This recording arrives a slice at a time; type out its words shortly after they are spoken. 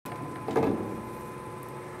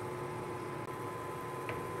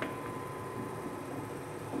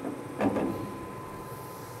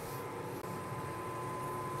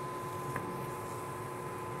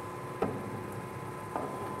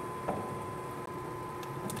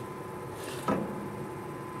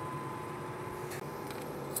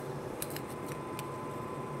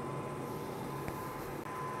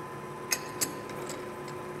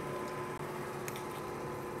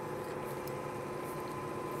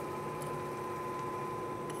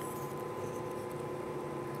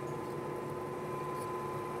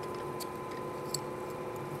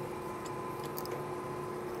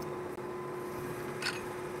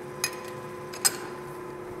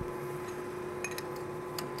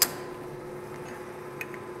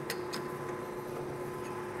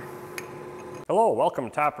Hello, welcome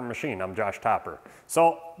to Topper Machine. I'm Josh Topper.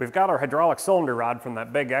 So we've got our hydraulic cylinder rod from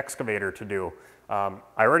that big excavator to do. I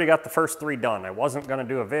already got the first 3 done. I wasn't going to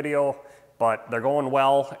do a video, but they're going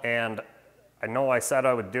well, and I know I said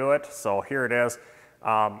I would do it, so here it is.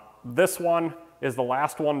 This one is the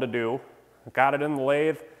last one to do. Got it in the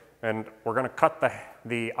lathe, and we're going to cut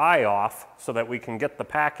the eye off so that we can get the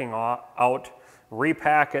packing out,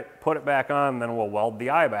 repack it, put it back on, then we'll weld the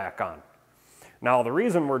eye back on. Now, the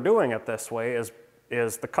reason we're doing it this way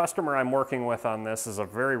is the customer I'm working with on this is a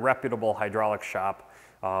very reputable hydraulic shop.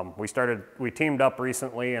 We teamed up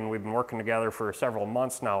recently, and we've been working together for several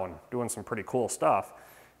months now and doing some pretty cool stuff.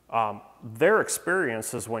 Their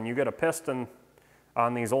experience is when you get a piston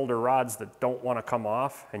on these older rods that don't want to come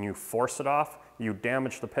off and you force it off, you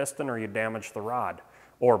damage the piston or you damage the rod,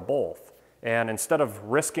 or both. And instead of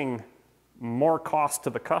risking more cost to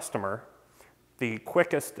the customer, the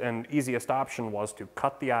quickest and easiest option was to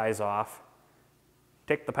cut the eyes off,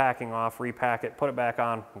 take the packing off, repack it, put it back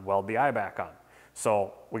on, weld the eye back on.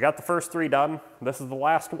 So we got the first 3 done. This is the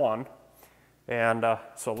last one. And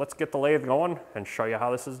so let's get the lathe going and show you how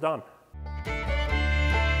this is done.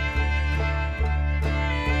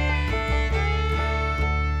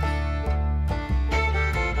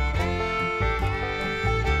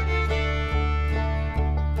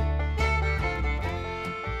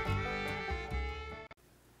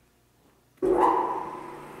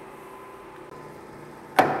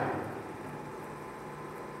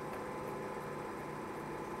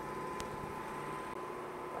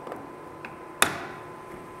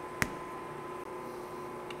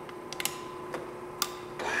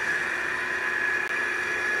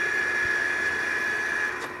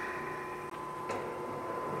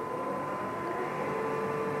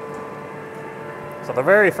 So the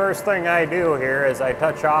very first thing I do here is I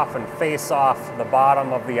touch off and face off the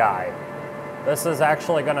bottom of the eye. This is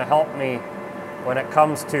actually going to help me when it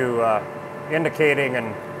comes to indicating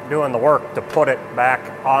and doing the work to put it back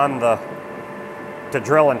on to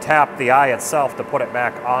drill and tap the eye itself to put it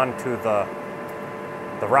back onto the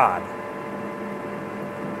rod.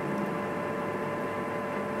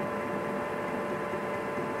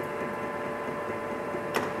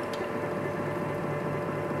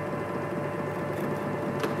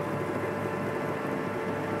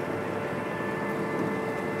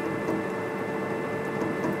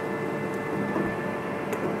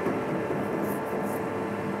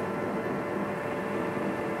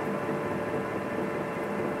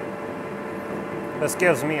 This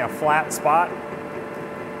gives me a flat spot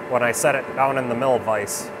when I set it down in the mill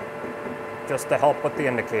vise, just to help with the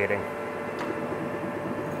indicating.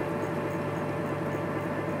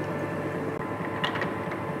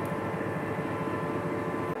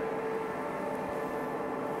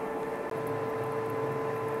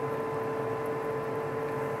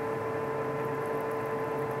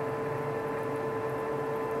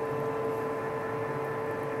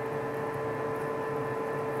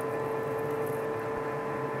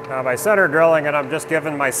 Now by center drilling it, I'm just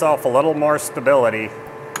giving myself a little more stability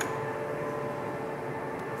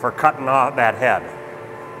for cutting off that head.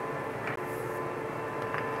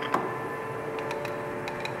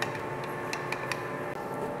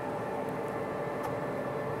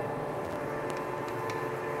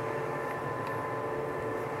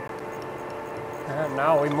 And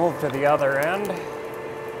now we move to the other end.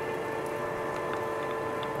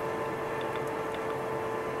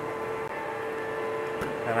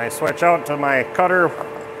 And I switch out to my cutter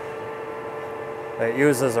that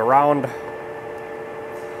uses a round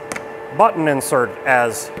button insert,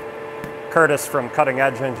 as Kurtis from Cutting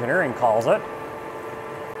Edge Engineering calls it.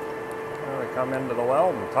 And we come into the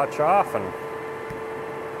weld and touch off and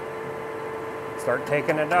start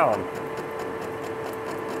taking it down.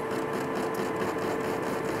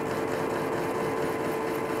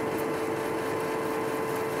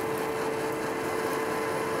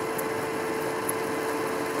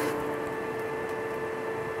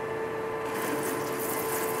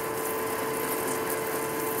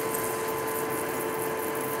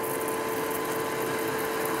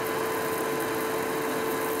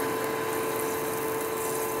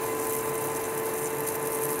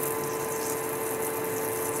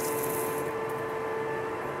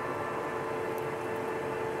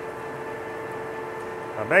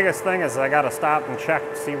 The biggest thing is I got to stop and check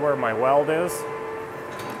to see where my weld is.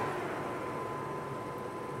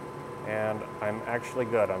 And I'm actually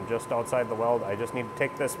good. I'm just outside the weld. I just need to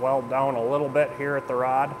take this weld down a little bit here at the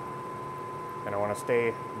rod. And I want to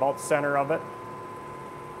stay about the center of it.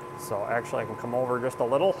 So actually I can come over just a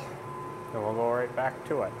little and we'll go right back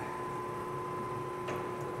to it.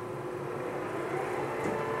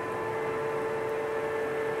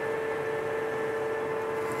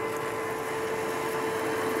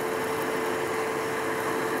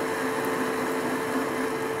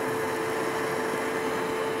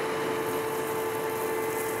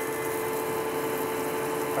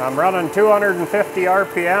 I'm running 250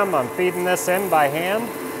 RPM. I'm feeding this in by hand.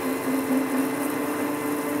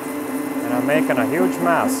 And I'm making a huge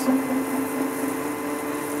mess.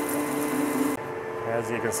 As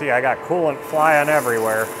you can see, I got coolant flying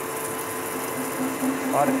everywhere.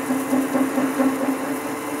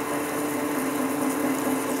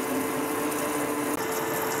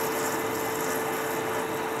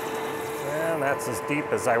 And that's as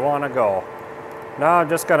deep as I want to go. Now I'm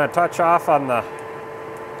just going to touch off on the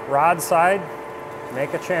rod side,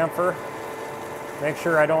 make a chamfer, make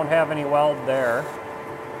sure I don't have any weld there.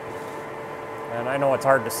 And I know it's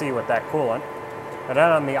hard to see with that coolant. And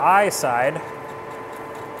then on the eye side,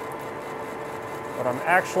 what I'm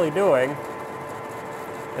actually doing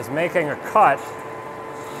is making a cut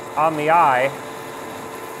on the eye.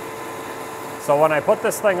 So when I put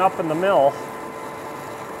this thing up in the mill,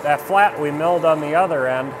 that flat we milled on the other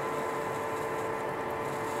end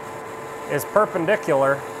is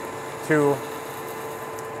perpendicular to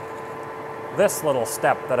this little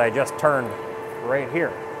step that I just turned right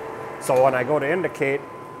here. So when I go to indicate,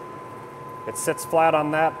 it sits flat on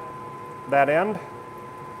that end,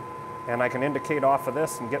 and I can indicate off of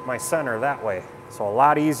this and get my center that way. So a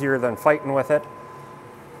lot easier than fighting with it.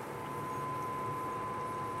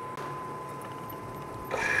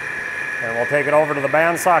 And we'll take it over to the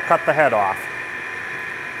bandsaw, cut the head off.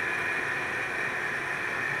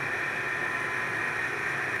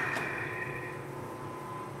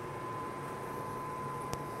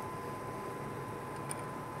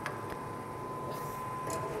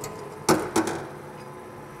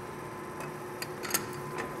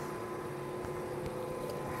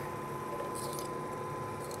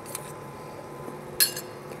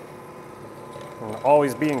 And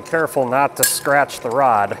always being careful not to scratch the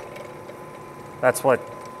rod. That's what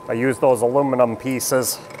I use, those aluminum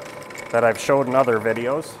pieces that I've showed in other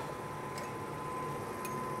videos.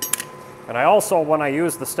 And I also, when I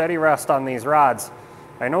use the steady rest on these rods,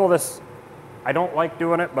 I know this, I don't like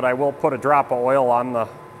doing it, but I will put a drop of oil on the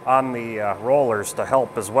rollers to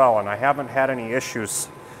help as well. And I haven't had any issues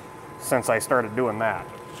since I started doing that.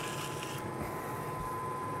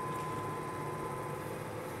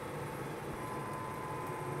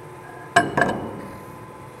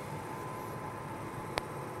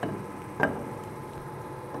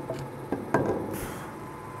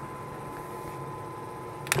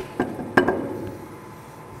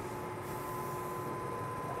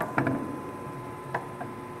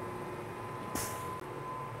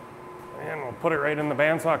 And we'll put it right in the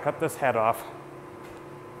bandsaw, cut this head off.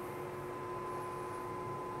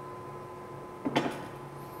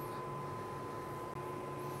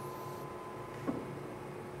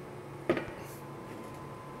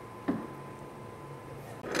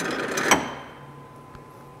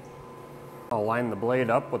 I'll line the blade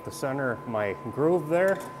up with the center of my groove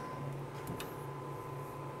there.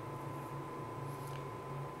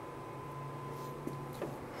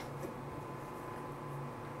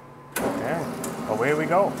 And away we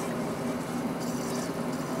go.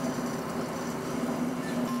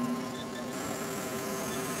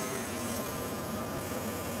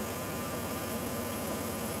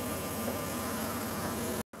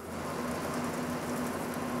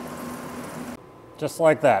 Just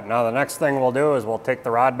like that. Now the next thing we'll do is we'll take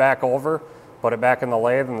the rod back over, put it back in the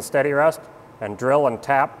lathe and the steady rest, and drill and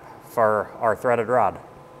tap for our threaded rod.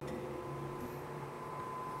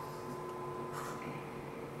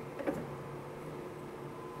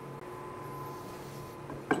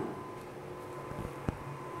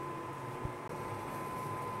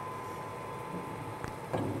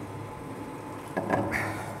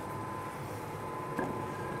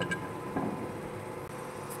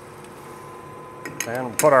 And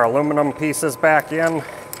we'll put our aluminum pieces back in.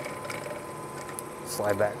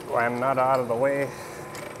 Slide that gland nut out of the way.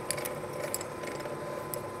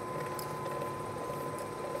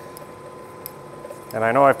 And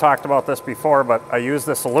I know I've talked about this before, but I use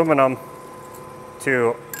this aluminum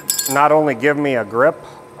to not only give me a grip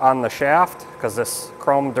on the shaft, because this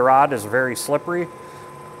chrome rod is very slippery,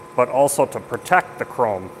 but also to protect the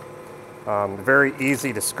chrome. Very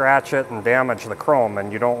easy to scratch it and damage the chrome,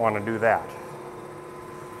 and you don't want to do that.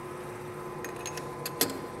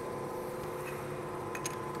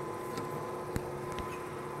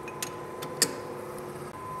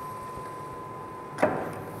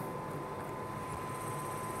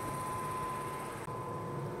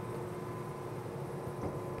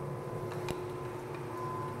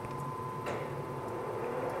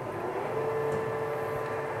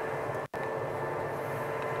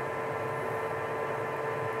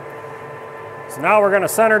 So now we're going to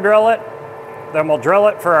center drill it, then we'll drill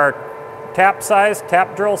it for our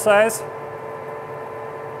tap drill size,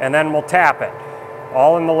 and then we'll tap it,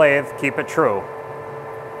 all in the lathe, keep it true.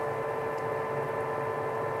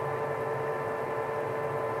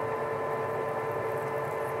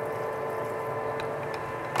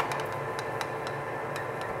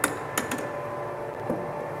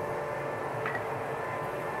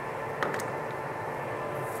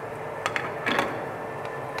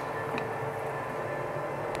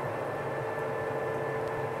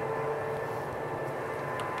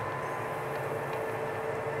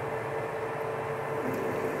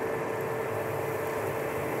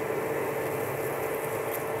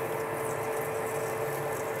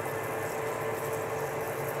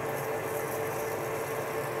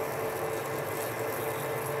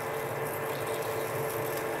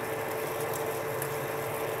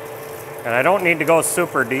 And I don't need to go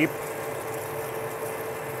super deep,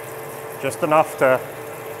 just enough to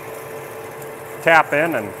tap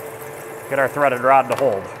in and get our threaded rod to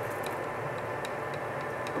hold.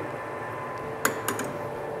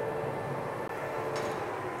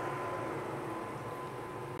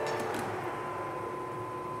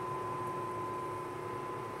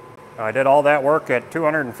 Now I did all that work at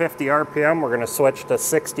 250 RPM. We're going to switch to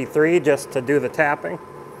 63 just to do the tapping.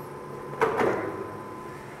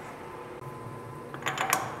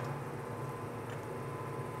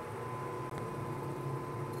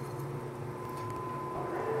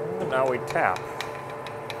 Now we tap.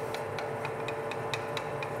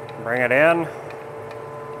 Bring it in.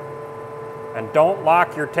 And don't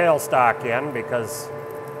lock your tailstock in because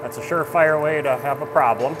that's a surefire way to have a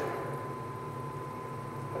problem.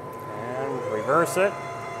 And reverse it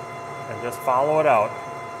and just follow it out.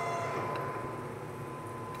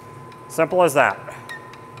 Simple as that.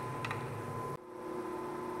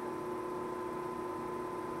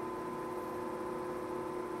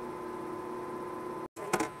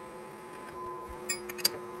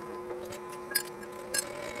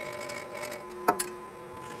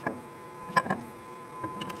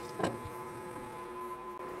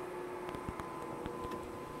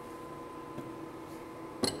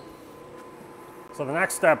 So the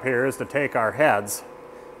next step here is to take our heads,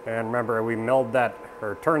 and remember we milled that,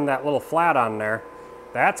 or turned that little flat on there.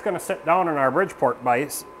 That's going to sit down in our Bridgeport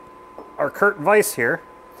vise, our Kurt vise here,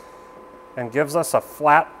 and gives us a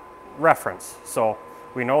flat reference. So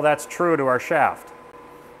we know that's true to our shaft.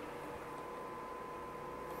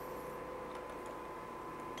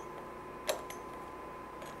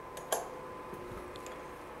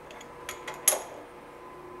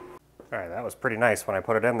 All right, that was pretty nice. When I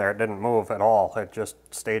put it in there, it didn't move at all. It just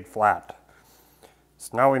stayed flat.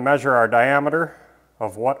 So now we measure our diameter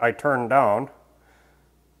of what I turned down,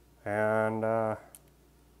 and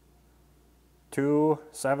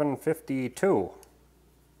 752.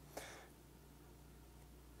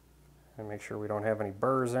 And make sure we don't have any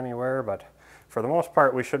burrs anywhere, but for the most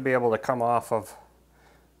part, we should be able to come off of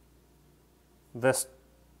this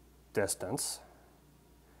distance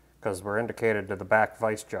because we're indicated to the back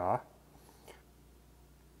vise jaw.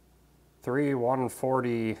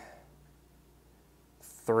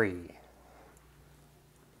 3,143.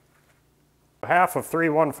 Half of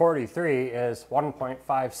 3,143 is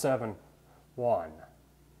 1.571.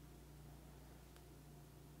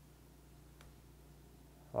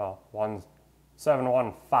 Well,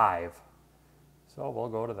 1,715. So we'll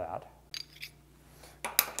go to that.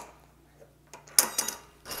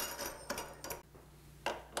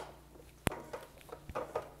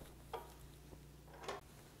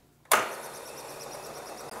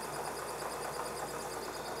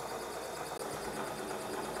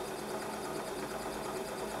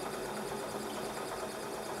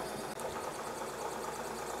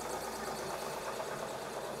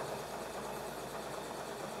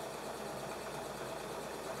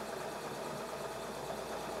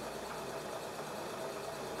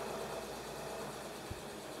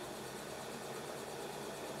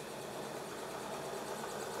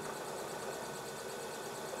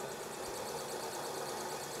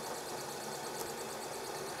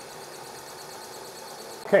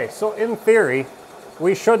 Okay, so in theory,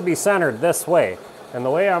 we should be centered this way. And the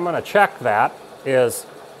way I'm going to check that is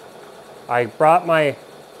I brought my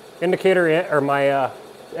indicator in, or my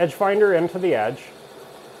edge finder into the edge,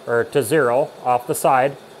 or to 0 off the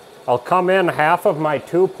side. I'll come in half of my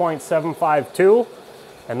 2.752,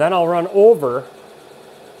 and then I'll run over,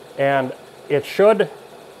 and it should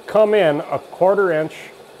come in a 1/4 inch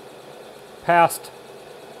past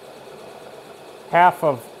half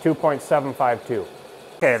of 2.752.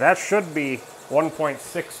 Okay, that should be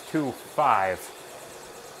 1.625.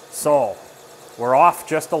 So we're off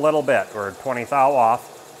just a little bit. We're 20 thou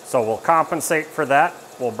off. So we'll compensate for that.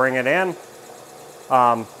 We'll bring it in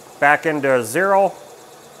back into 0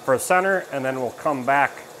 for center, and then we'll come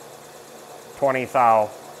back 20 thou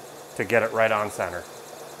to get it right on center.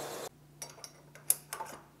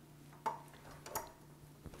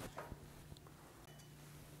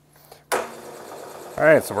 All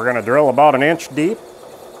right, so we're going to drill about 1 inch deep.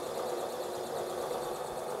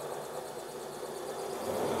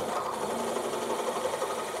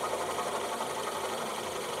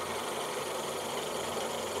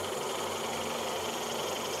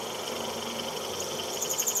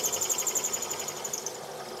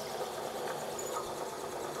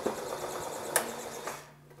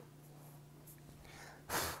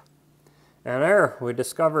 And there, we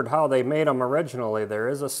discovered how they made them originally. There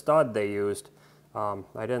is a stud they used. I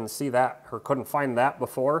didn't see that, or couldn't find that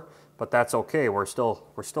before, but that's okay. We're still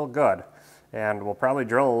good. And we'll probably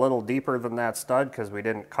drill a little deeper than that stud because we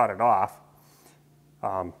didn't cut it off.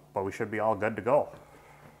 But we should be all good to go.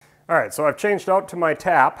 All right, so I've changed out to my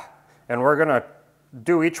tap, and we're gonna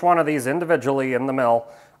do each one of these individually in the mill.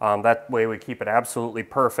 That way we keep it absolutely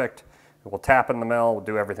perfect. We'll tap in the mill, we'll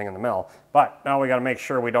do everything in the mill. But now we gotta make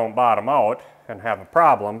sure we don't bottom out and have a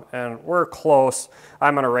problem, and we're close.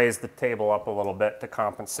 I'm gonna raise the table up a little bit to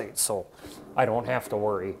compensate so I don't have to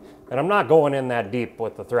worry. And I'm not going in that deep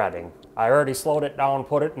with the threading. I already slowed it down,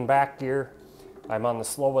 put it in back gear. I'm on the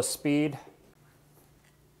slowest speed.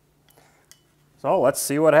 So let's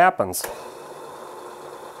see what happens.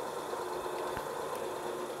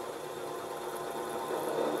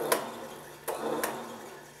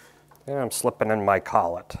 And I'm slipping in my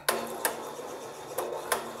collet.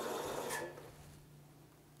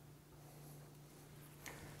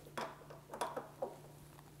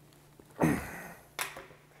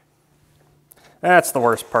 That's the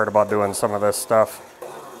worst part about doing some of this stuff,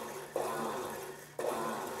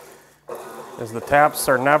 is the taps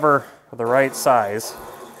are never the right size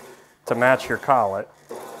to match your collet,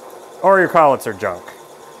 or your collets are junk.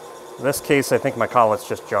 In this case, I think my collet's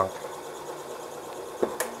just junk.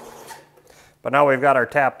 But now we've got our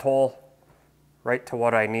tapped hole right to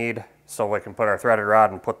what I need, so we can put our threaded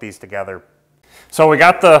rod and put these together. So we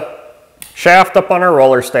got the shaft up on our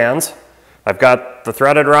roller stands. I've got the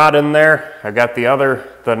threaded rod in there. I've got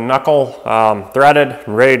the knuckle threaded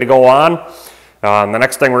and ready to go on. The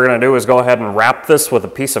next thing we're gonna do is go ahead and wrap this with a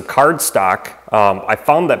piece of cardstock. I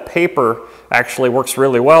found that paper actually works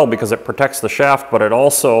really well because it protects the shaft, but it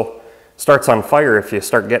also starts on fire if you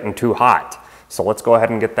start getting too hot. So let's go ahead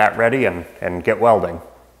and get that ready and get welding.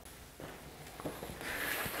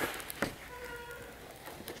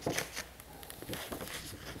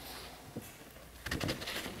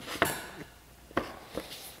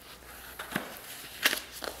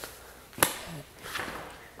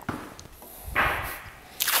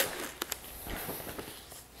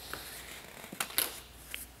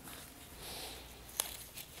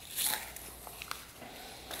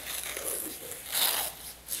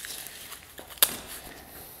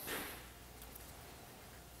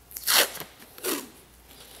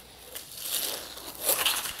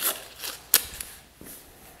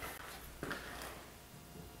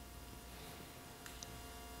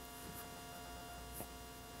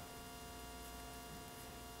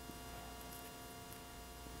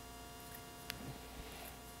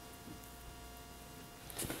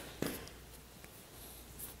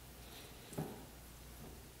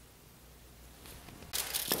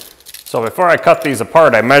 So before I cut these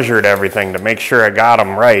apart, I measured everything to make sure I got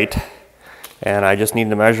them right. And I just need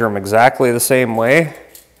to measure them exactly the same way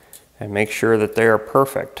and make sure that they are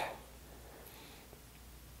perfect.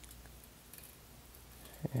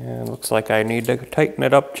 And it looks like I need to tighten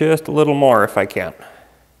it up just a little more if I can.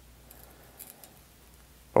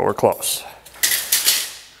 But we're close.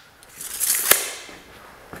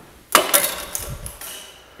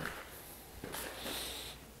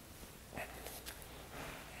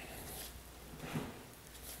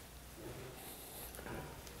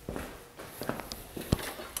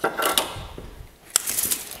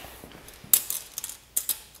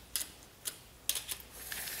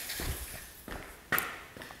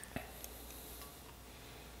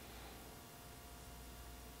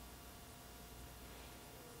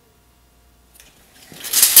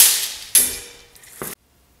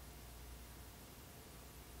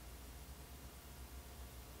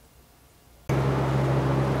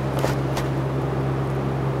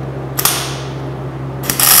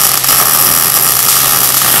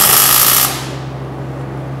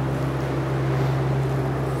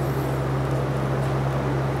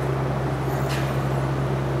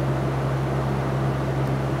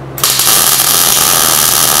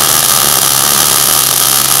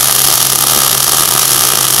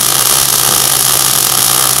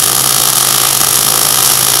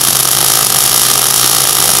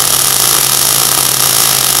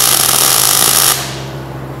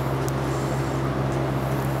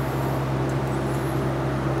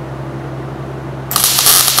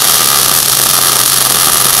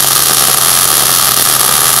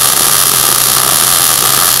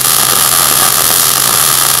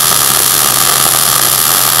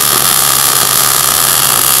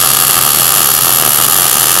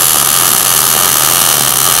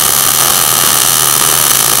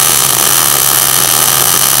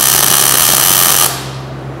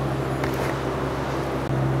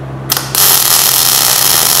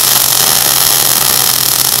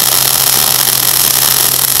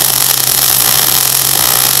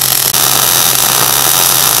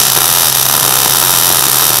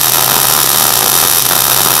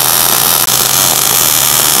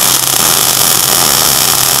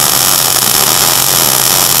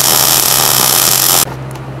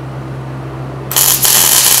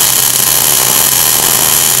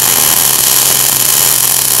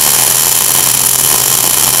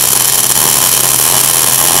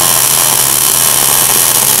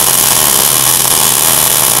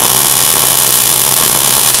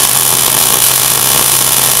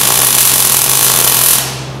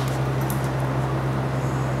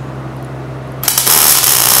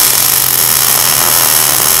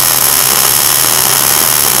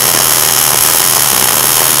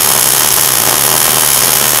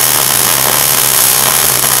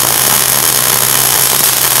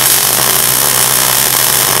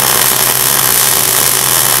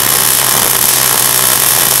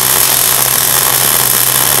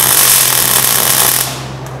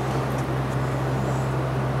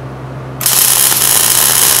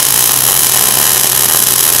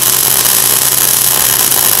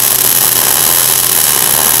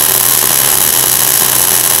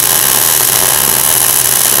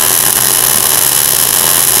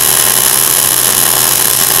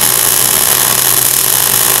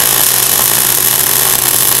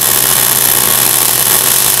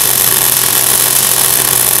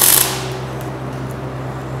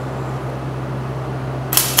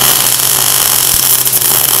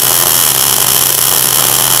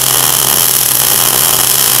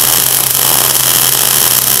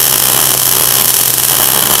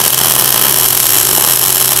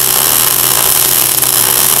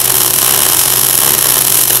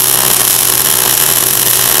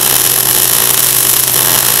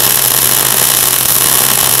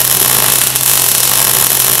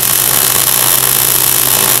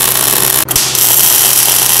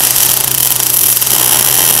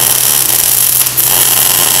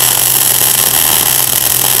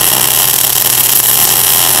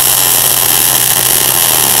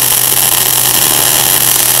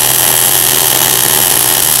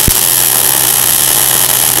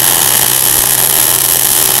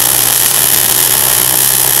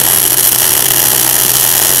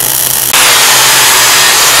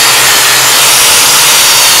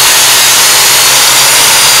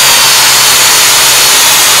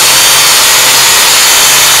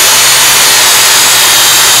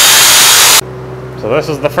 this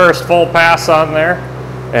is the first full pass on there,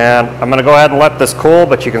 and I'm going to go ahead and let this cool,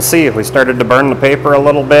 but you can see we started to burn the paper a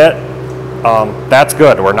little bit. That's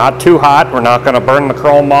good. We're not too hot. We're not going to burn the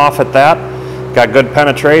chrome off at that. Got good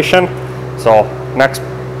penetration. So next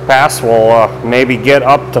pass we'll maybe get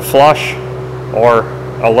up to flush or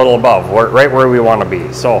a little above, right where we want to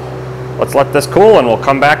be. So let's let this cool and we'll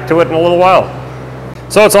come back to it in a little while.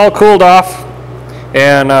 So it's all cooled off,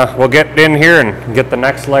 and we'll get in here and get the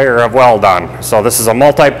next layer of weld on. So this is a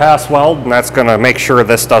multi-pass weld, and that's going to make sure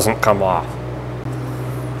this doesn't come off.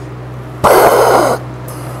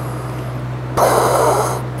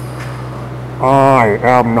 I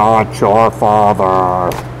am not your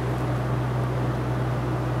father.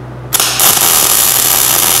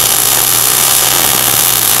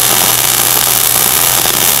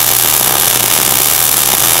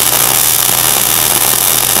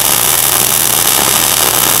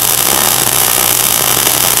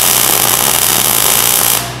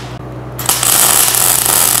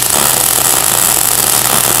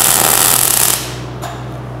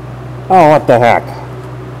 Oh, what the heck?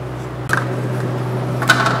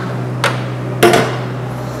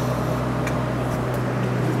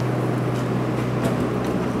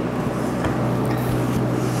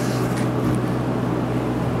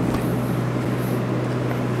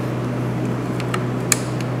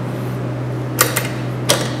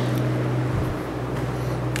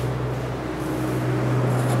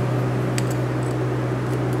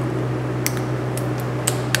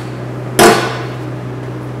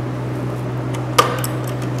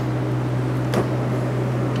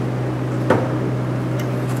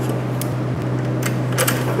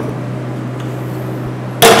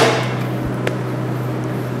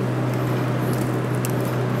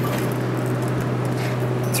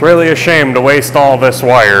 It's really a shame to waste all this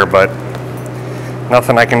wire, but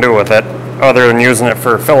nothing I can do with it other than using it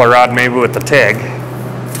for a filler rod, maybe with the TIG.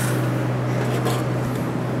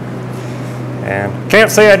 And can't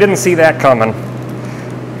say I didn't see that coming.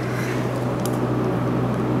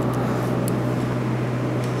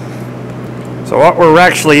 So what we're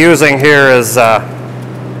actually using here is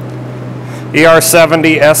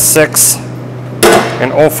ER70 S6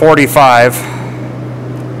 and 045.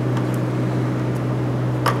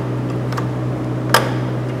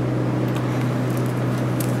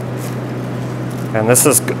 And this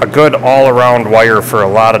is a good all-around wire for a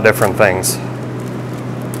lot of different things.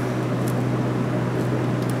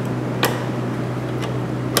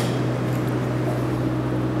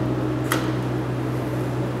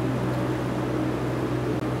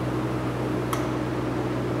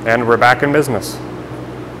 And we're back in business.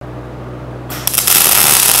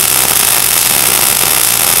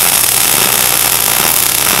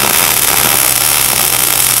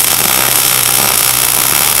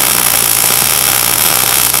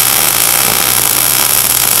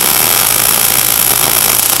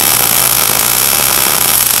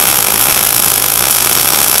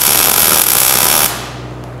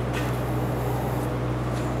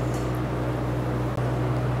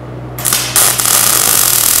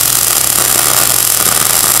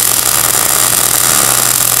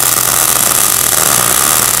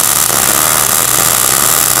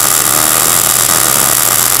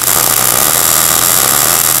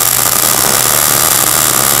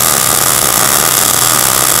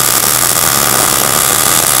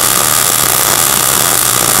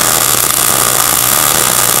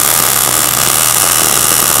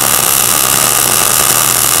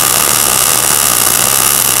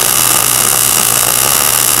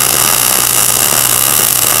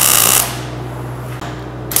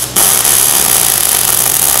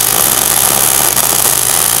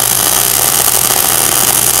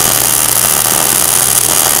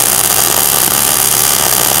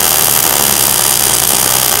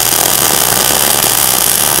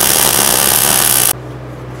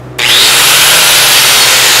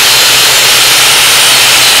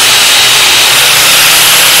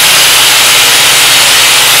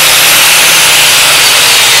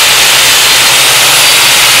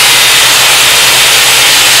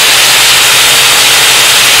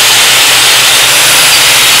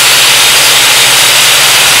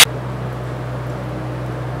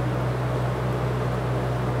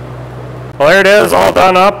 Well, there it is, all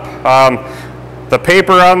done up. The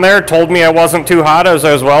paper on there told me I wasn't too hot as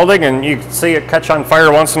I was welding, and you can see it catch on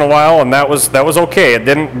fire once in a while, and that was okay. It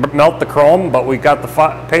didn't melt the chrome, but we got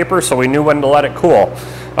the paper, so we knew when to let it cool.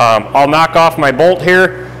 I'll knock off my bolt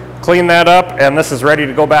here, clean that up, and this is ready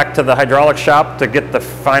to go back to the hydraulic shop to get the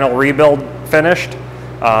final rebuild finished.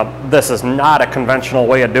 This is not a conventional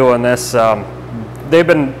way of doing this. They've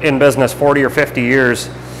been in business 40 or 50 years,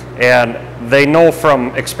 And they know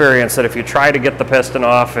from experience that if you try to get the piston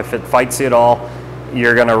off, if it fights you at all,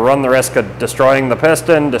 you're going to run the risk of destroying the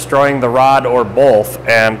piston, destroying the rod, or both,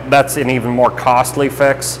 and that's an even more costly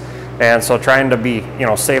fix. And so trying to be,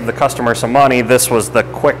 save the customer some money, this was the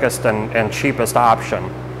quickest and cheapest option.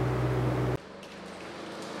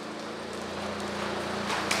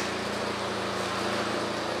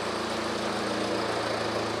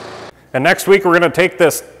 And next week we're going to take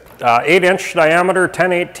this 8-inch diameter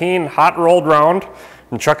 1018 hot rolled round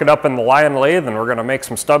and chuck it up in the Lion lathe, and we're going to make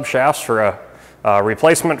some stub shafts for a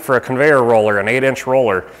replacement for a conveyor roller, an 8-inch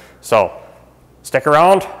roller. So stick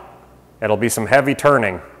around, it'll be some heavy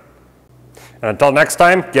turning. And until next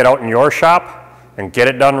time, get out in your shop and get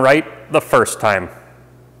it done right the first time.